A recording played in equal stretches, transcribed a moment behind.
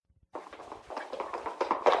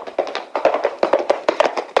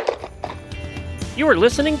You are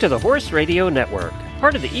listening to the Horse Radio Network,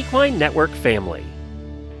 part of the Equine Network family.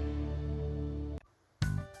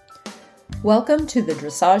 Welcome to the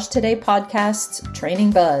Dressage Today podcast's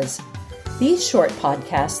Training Buzz. These short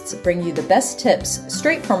podcasts bring you the best tips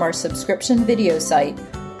straight from our subscription video site,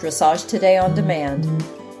 Dressage Today On Demand.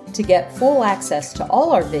 To get full access to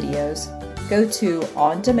all our videos, go to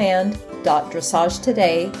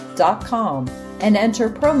ondemand.dressagetoday.com and enter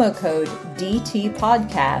promo code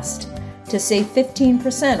DTPodcast to save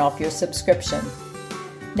 15% off your subscription.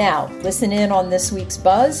 Now, listen in on this week's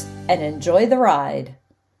buzz and enjoy the ride.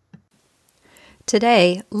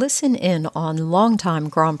 Today, listen in on longtime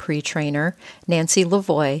Grand Prix trainer Nancy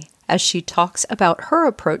Lavoie as she talks about her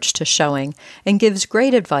approach to showing and gives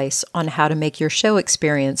great advice on how to make your show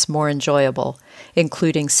experience more enjoyable,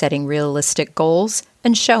 including setting realistic goals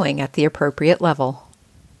and showing at the appropriate level.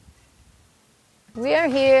 We are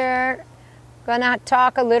here going to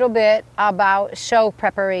talk a little bit about show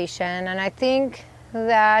preparation, and I think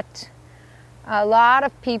that a lot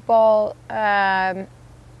of people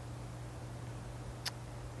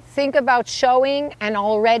think about showing, and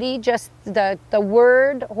already just the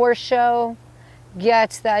word horse show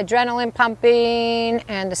gets the adrenaline pumping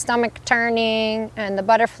and the stomach turning and the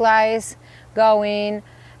butterflies going.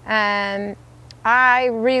 And I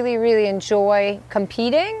really enjoy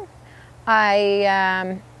competing.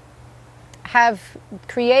 I have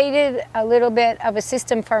created a little bit of a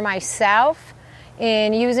system for myself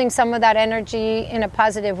in using some of that energy in a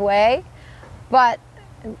positive way. But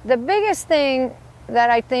the biggest thing that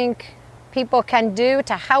I think people can do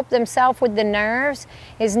to help themselves with the nerves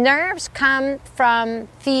is nerves come from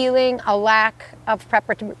feeling a lack of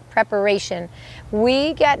preparation.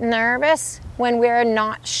 We get nervous when we're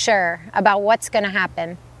not sure about what's going to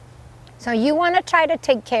happen. So you want to try to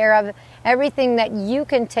take care of everything that you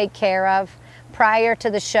can take care of prior to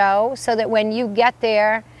the show, so that when you get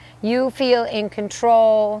there, you feel in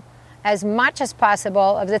control as much as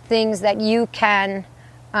possible of the things that you can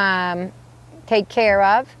take care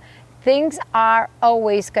of. Things are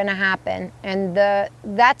always going to happen, and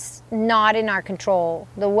that's not in our control.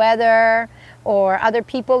 The weather or other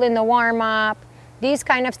people in the warm-up, these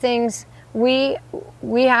kind of things, we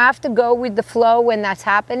have to go with the flow when that's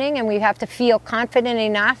happening, and we have to feel confident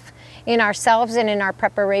enough in ourselves and in our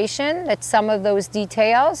preparation that some of those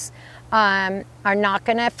details are not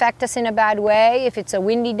going to affect us in a bad way. If it's a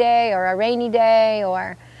windy day or a rainy day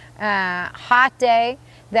or a hot day,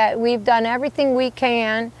 that we've done everything we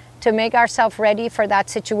can to make ourselves ready for that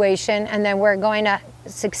situation, and then we're going to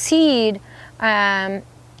succeed on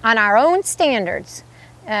our own standards.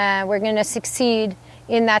 We're going to succeed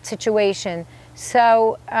in that situation.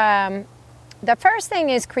 So the first thing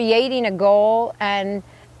is creating a goal and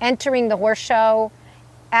entering the horse show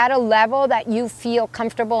at a level that you feel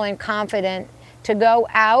comfortable and confident to go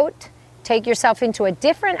out, take yourself into a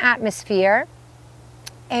different atmosphere,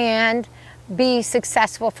 and be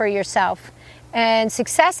successful for yourself. And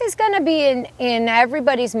success is going to be in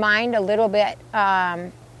everybody's mind a little bit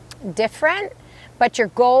different, but your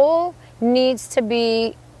goal needs to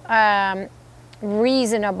be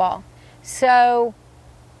reasonable. So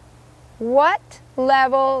what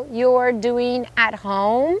level you're doing at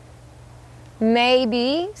home may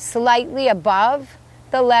be slightly above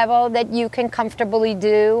the level that you can comfortably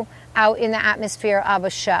do out in the atmosphere of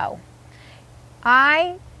a show.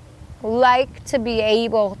 I like to be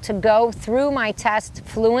able to go through my test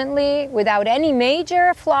fluently without any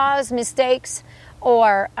major flaws, mistakes,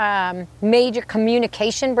 or major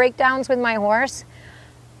communication breakdowns with my horse.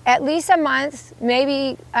 At least a month,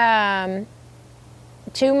 maybe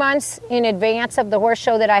 2 months in advance of the horse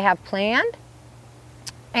show that I have planned.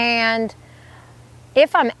 And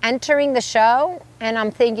if I'm entering the show and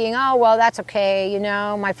I'm thinking, oh, well, that's okay, you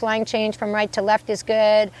know, my flying change from right to left is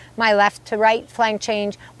good, my left to right flying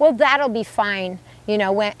change, well, that'll be fine, you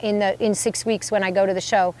know, when in 6 weeks when I go to the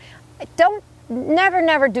show.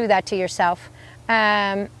 Never do that to yourself.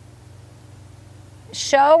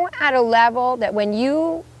 Show at a level that when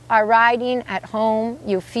you are riding at home,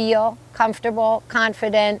 you feel comfortable,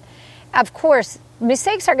 confident. Of course,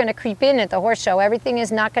 mistakes are going to creep in at the horse show. Everything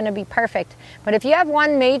is not going to be perfect. But if you have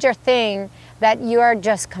one major thing that you are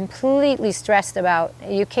just completely stressed about,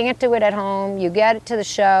 you can't do it at home, you get it to the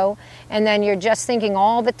show, and then you're just thinking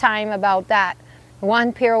all the time about that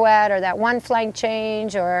one pirouette or that one flank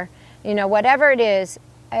change or, you know, whatever it is,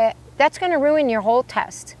 that's going to ruin your whole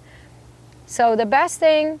test. So the best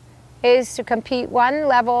thing is to compete one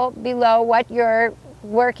level below what you're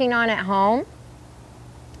working on at home.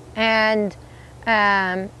 And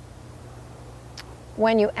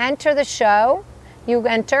when you enter the show, you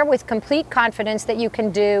enter with complete confidence that you can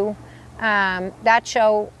do that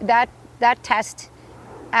test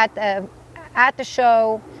at the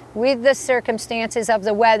show, with the circumstances of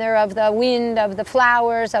the weather, of the wind, of the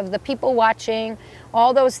flowers, of the people watching,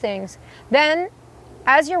 all those things. Then,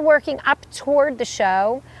 as you're working up toward the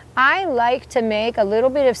show, I like to make a little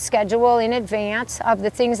bit of schedule in advance of the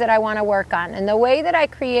things that I want to work on. And the way that I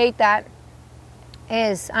create that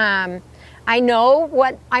is I know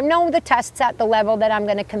the tests at the level that I'm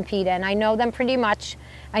going to compete in. I know them pretty much.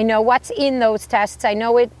 I know what's in those tests. I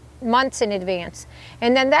know it months in advance.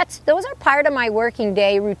 And then those are part of my working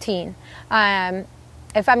day routine.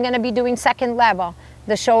 If I'm going to be doing second level,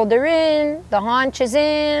 the shoulder in, the haunches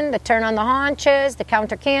in, the turn on the haunches, the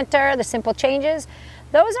counter canter, the simple changes,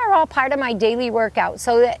 those are all part of my daily workout.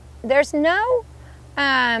 So that there's no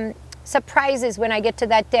surprises when I get to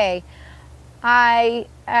that day. I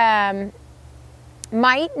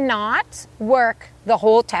might not work the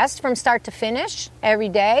whole test from start to finish every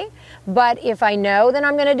day, but if I know that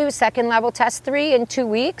I'm going to do second level test 3 in 2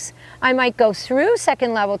 weeks, I might go through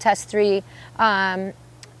second level test 3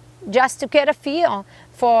 just to get a feel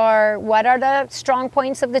for what are the strong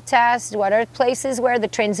points of the test, what are places where the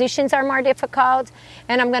transitions are more difficult,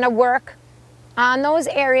 and I'm going to work on those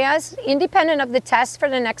areas independent of the test for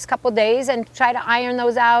the next couple days and try to iron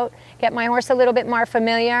those out, get my horse a little bit more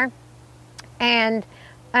familiar. And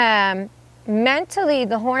mentally,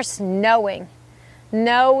 the horse knowing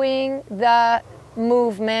the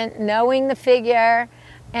movement, knowing the figure,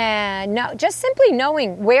 and just simply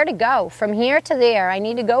knowing where to go from here to there. I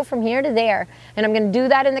need to go from here to there, and I'm going to do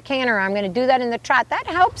that in the canter, I'm going to do that in the trot. That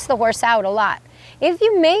helps the horse out a lot. If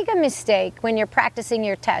you make a mistake when you're practicing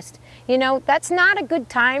your test, that's not a good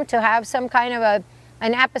time to have some kind of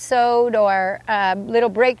an episode or a little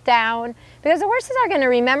breakdown, because the horses are going to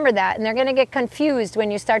remember that, and they're going to get confused when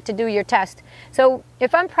you start to do your test. So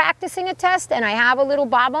if I'm practicing a test and I have a little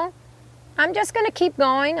bobble, I'm just going to keep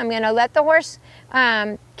going. I'm going to let the horse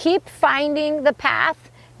keep finding the path,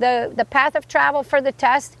 the path of travel for the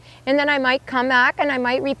test, and then I might come back and I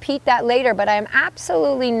might repeat that later, but I'm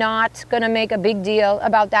absolutely not going to make a big deal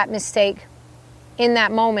about that mistake in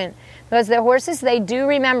that moment. Because the horses, they do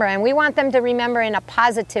remember, and we want them to remember in a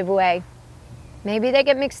positive way. Maybe they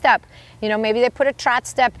get mixed up. Maybe they put a trot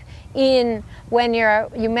step in when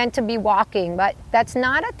you meant to be walking, but that's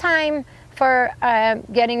not a time for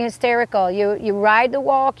getting hysterical. You ride the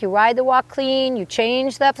walk clean, you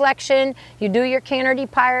change the flexion, you do your canter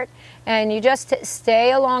depart, and you just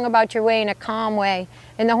stay along about your way in a calm way.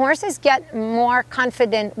 And the horses get more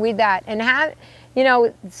confident with that. And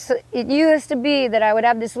it used to be that I would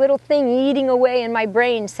have this little thing eating away in my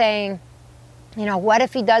brain saying, what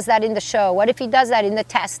if he does that in the show? What if he does that in the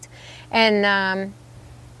test? And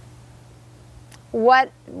what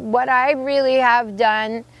I really have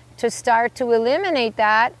done to start to eliminate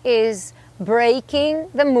that is breaking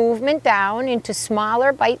the movement down into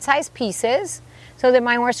smaller bite-sized pieces so that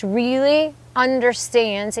my horse really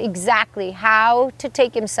understands exactly how to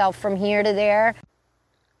take himself from here to there.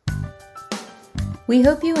 We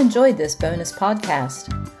hope you enjoyed this bonus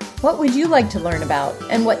podcast. What would you like to learn about,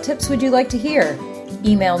 and what tips would you like to hear?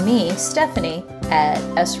 Email me, Stephanie, at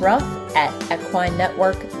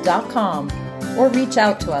sruff@equinenetwork.com, or reach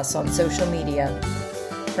out to us on social media.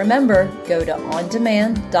 Remember, go to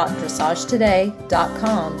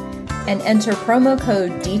ondemand.dressagetoday.com and enter promo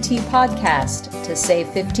code DTPodcast to save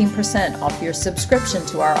 15% off your subscription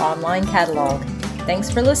to our online catalog. Thanks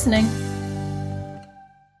for listening.